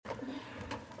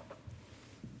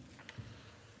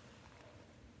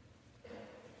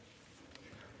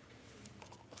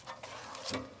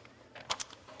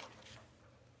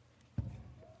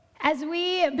As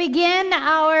we begin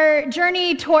our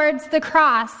journey towards the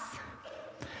cross,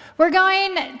 we're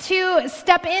going to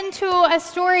step into a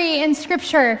story in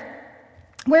Scripture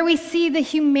where we see the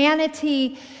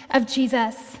humanity of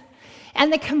Jesus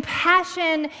and the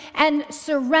compassion and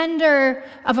surrender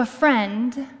of a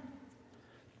friend,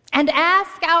 and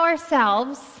ask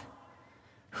ourselves,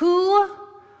 who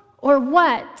or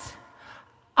what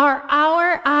are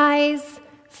our eyes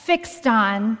fixed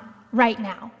on right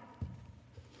now?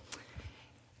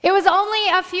 It was only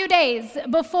a few days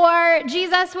before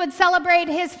Jesus would celebrate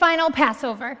his final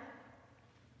Passover.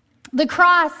 The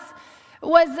cross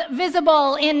was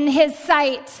visible in his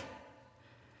sight.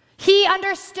 He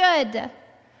understood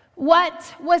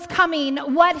what was coming,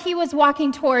 what he was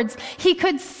walking towards. He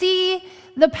could see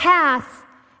the path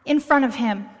in front of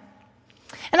him.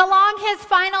 And along his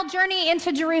final journey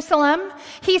into Jerusalem,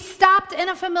 he stopped in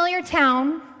a familiar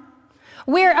town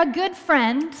where a good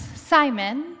friend,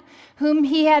 Simon, whom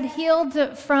he had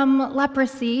healed from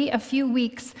leprosy a few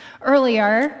weeks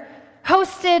earlier,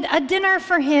 hosted a dinner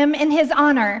for him in his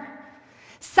honor.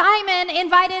 Simon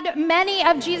invited many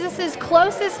of Jesus'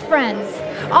 closest friends,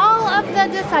 all of the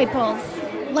disciples,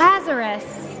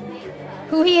 Lazarus,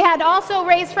 who he had also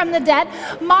raised from the dead,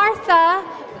 Martha,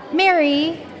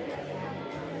 Mary,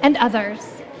 and others.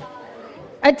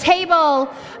 A table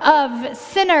of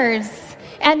sinners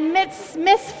and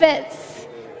misfits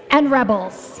and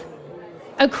rebels.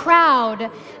 A crowd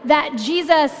that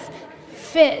Jesus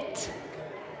fit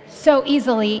so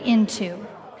easily into.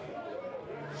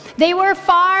 They were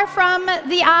far from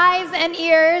the eyes and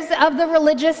ears of the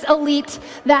religious elite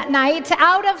that night,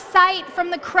 out of sight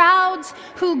from the crowds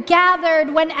who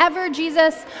gathered whenever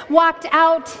Jesus walked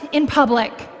out in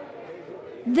public.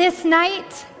 This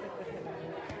night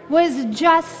was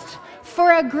just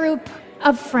for a group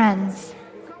of friends.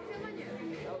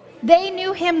 They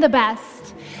knew him the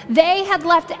best. They had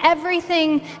left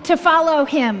everything to follow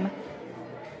him.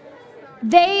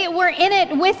 They were in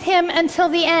it with him until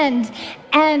the end.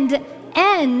 The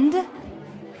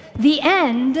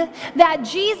end that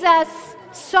Jesus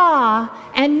saw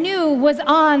and knew was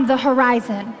on the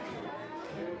horizon.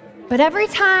 But every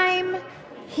time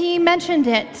he mentioned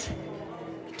it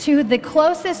to the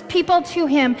closest people to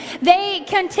him, they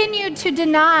continued to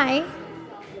deny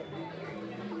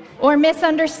or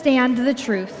misunderstand the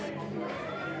truth.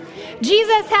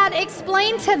 Jesus had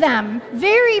explained to them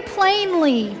very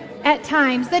plainly at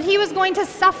times that he was going to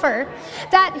suffer,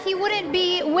 that he wouldn't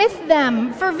be with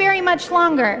them for very much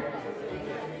longer.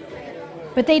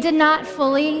 But they did not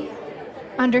fully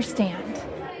understand.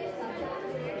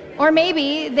 Or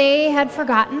maybe they had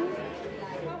forgotten,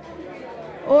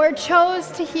 or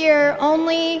chose to hear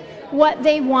only what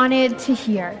they wanted to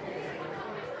hear.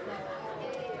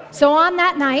 So on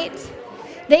that night,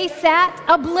 they sat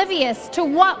oblivious to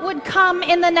what would come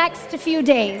in the next few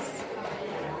days.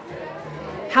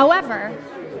 However,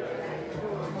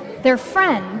 their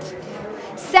friend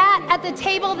sat at the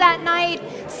table that night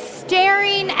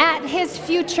staring at his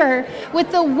future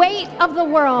with the weight of the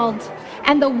world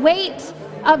and the weight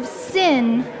of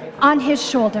sin on his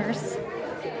shoulders.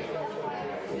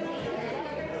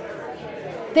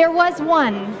 There was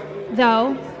one,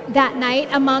 though, that night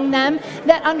among them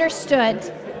that understood.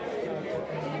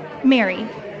 Mary.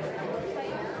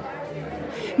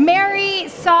 Mary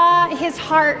saw his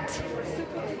heart.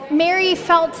 Mary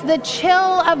felt the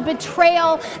chill of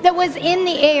betrayal that was in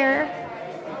the air.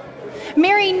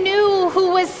 Mary knew who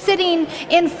was sitting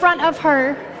in front of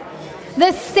her,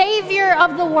 the Savior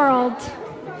of the world.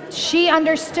 She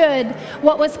understood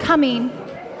what was coming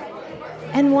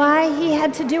and why he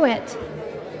had to do it.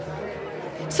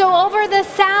 So over the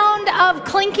sound of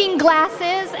clinking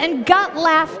glasses and gut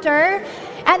laughter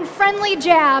and friendly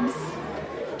jabs,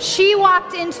 she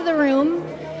walked into the room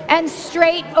and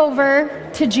straight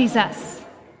over to Jesus.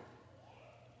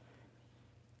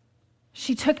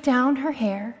 She took down her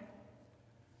hair.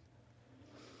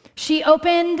 She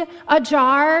opened a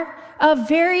jar of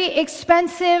very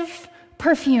expensive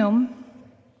perfume,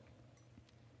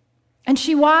 and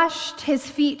she washed his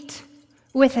feet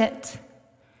with it,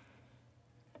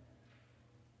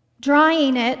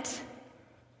 drying it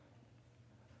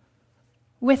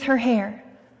with her hair.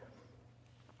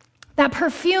 That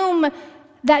perfume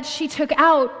that she took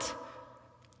out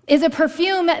is a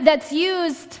perfume that's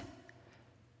used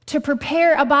to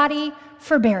prepare a body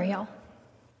for burial.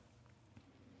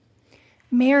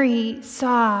 Mary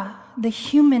saw the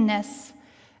humanness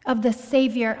of the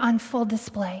Savior on full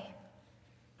display.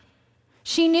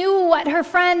 She knew what her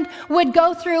friend would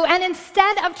go through, and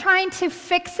instead of trying to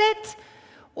fix it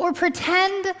or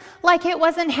pretend like it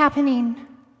wasn't happening,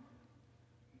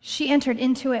 she entered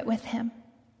into it with him.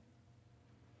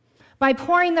 by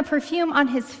pouring the perfume on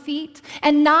his feet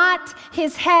and not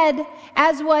his head,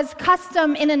 as was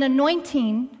custom in an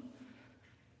anointing,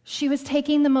 she was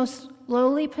taking the most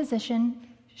lowly position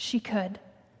she could.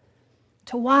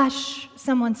 To wash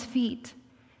someone's feet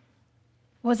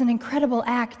was an incredible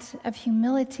act of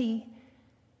humility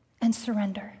and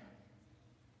surrender.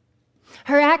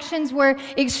 Her actions were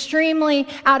extremely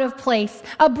out of place,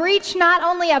 a breach not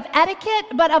only of etiquette,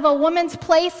 but of a woman's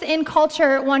place in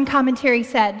culture, one commentary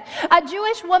said. A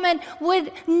Jewish woman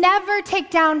would never take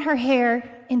down her hair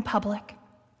in public.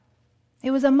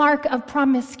 It was a mark of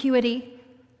promiscuity.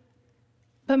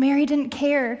 But Mary didn't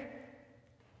care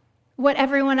what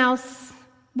everyone else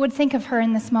would think of her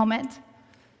in this moment.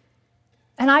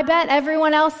 And I bet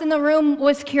everyone else in the room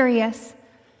was curious.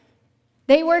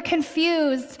 They were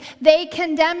confused. They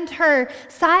condemned her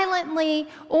silently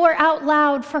or out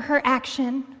loud for her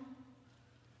action.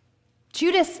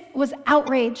 Judas was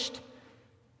outraged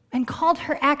and called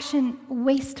her action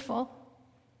wasteful.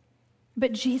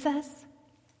 But Jesus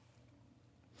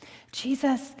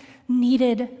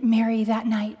needed Mary that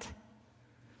night.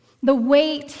 The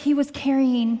weight he was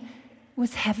carrying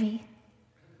was heavy.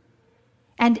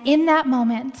 And in that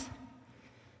moment,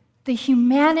 the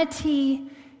humanity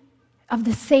of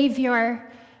the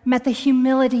Savior met the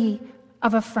humility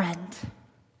of a friend.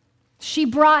 She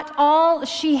brought all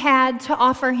she had to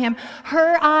offer him.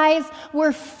 Her eyes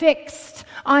were fixed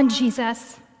on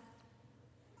Jesus.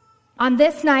 On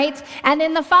this night and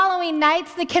in the following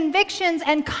nights, the convictions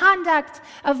and conduct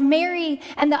of Mary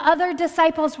and the other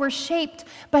disciples were shaped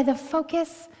by the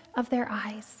focus of their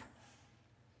eyes.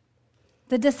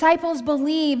 The disciples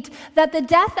believed that the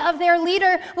death of their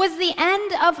leader was the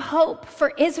end of hope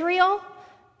for Israel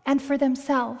and for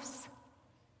themselves.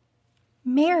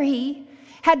 Mary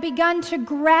had begun to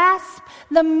grasp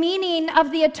the meaning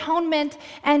of the atonement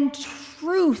and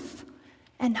truth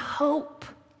and hope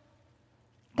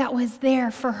that was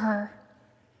there for her.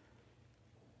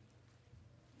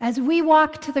 As we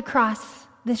walk to the cross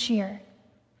this year,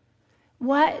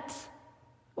 what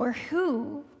or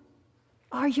who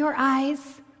are your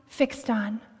eyes fixed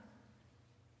on?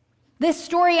 This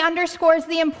story underscores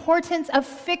the importance of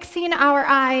fixing our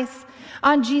eyes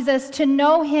on Jesus to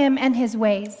know him and his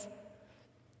ways.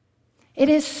 It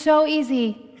is so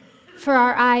easy for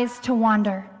our eyes to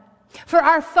wander, for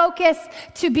our focus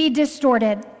to be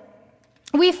distorted.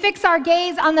 We fix our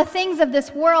gaze on the things of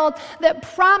this world that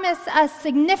promise us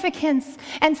significance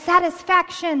and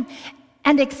satisfaction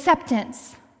and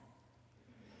acceptance.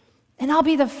 And I'll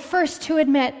be the first to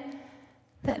admit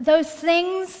that those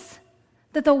things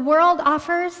that the world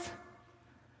offers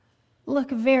look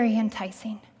very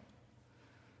enticing.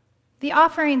 The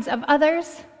offerings of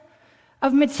others,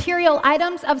 of material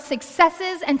items, of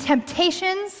successes and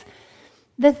temptations,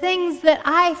 the things that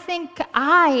I think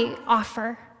I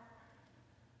offer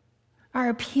are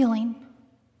appealing.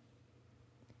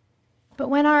 But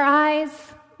when our eyes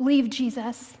leave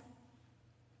Jesus,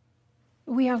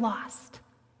 we are lost.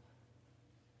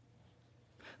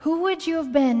 Who would you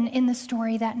have been in the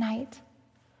story that night?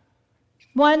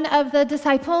 One of the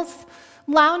disciples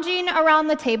lounging around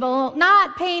the table,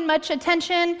 not paying much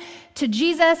attention to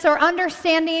Jesus or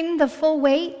understanding the full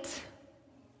weight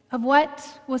of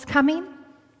what was coming?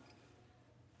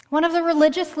 One of the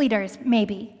religious leaders,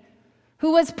 maybe,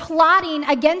 who was plotting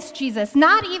against Jesus,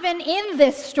 not even in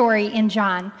this story in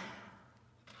John,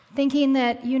 thinking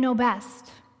that you know best,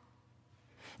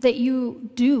 that you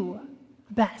do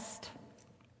best.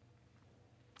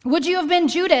 Would you have been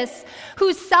Judas,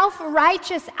 whose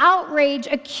self-righteous outrage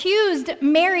accused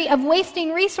Mary of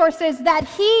wasting resources that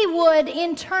he would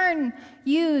in turn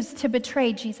use to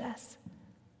betray Jesus?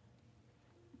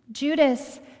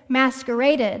 Judas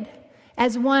masqueraded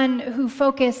as one who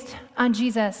focused on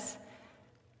Jesus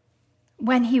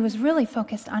when he was really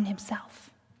focused on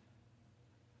himself.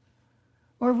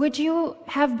 Or would you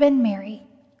have been Mary,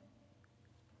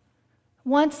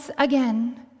 once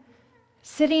again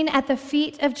sitting at the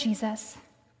feet of Jesus,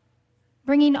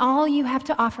 bringing all you have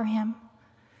to offer him,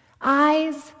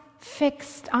 eyes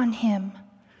fixed on him,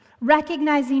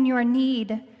 recognizing your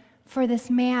need for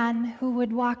this man who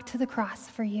would walk to the cross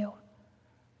for you?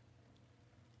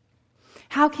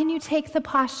 How can you take the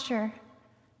posture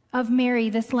of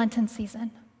Mary this Lenten season?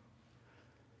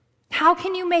 How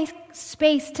can you make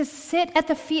space to sit at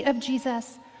the feet of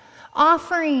Jesus,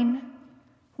 offering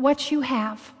what you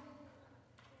have?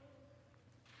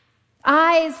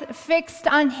 Eyes fixed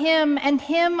on him and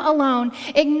him alone,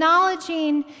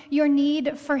 acknowledging your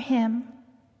need for him.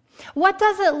 What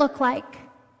does it look like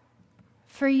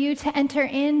for you to enter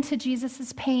into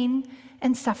Jesus' pain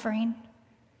and suffering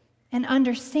and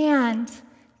understand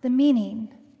the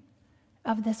meaning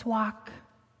of this walk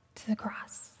to the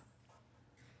cross.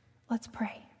 Let's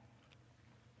pray.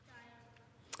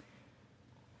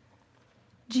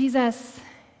 Jesus,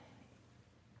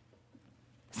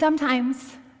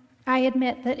 sometimes I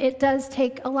admit that it does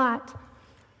take a lot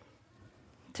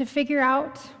to figure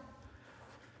out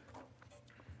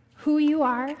who you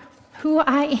are, who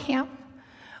I am,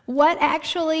 what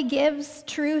actually gives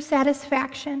true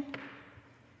satisfaction.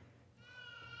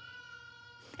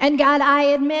 And God, I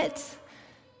admit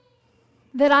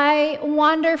that I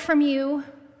wander from you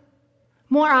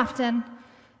more often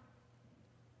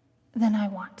than I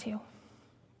want to.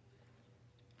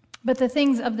 But the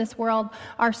things of this world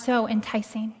are so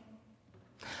enticing.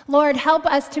 Lord, help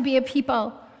us to be a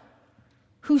people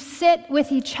who sit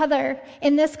with each other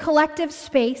in this collective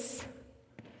space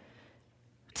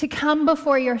to come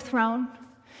before your throne,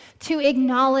 to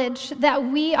acknowledge that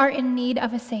we are in need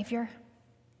of a Savior.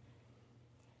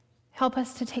 Help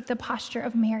us to take the posture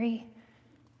of Mary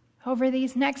over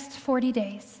these next 40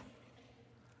 days,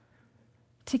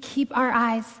 to keep our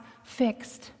eyes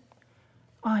fixed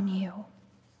on you.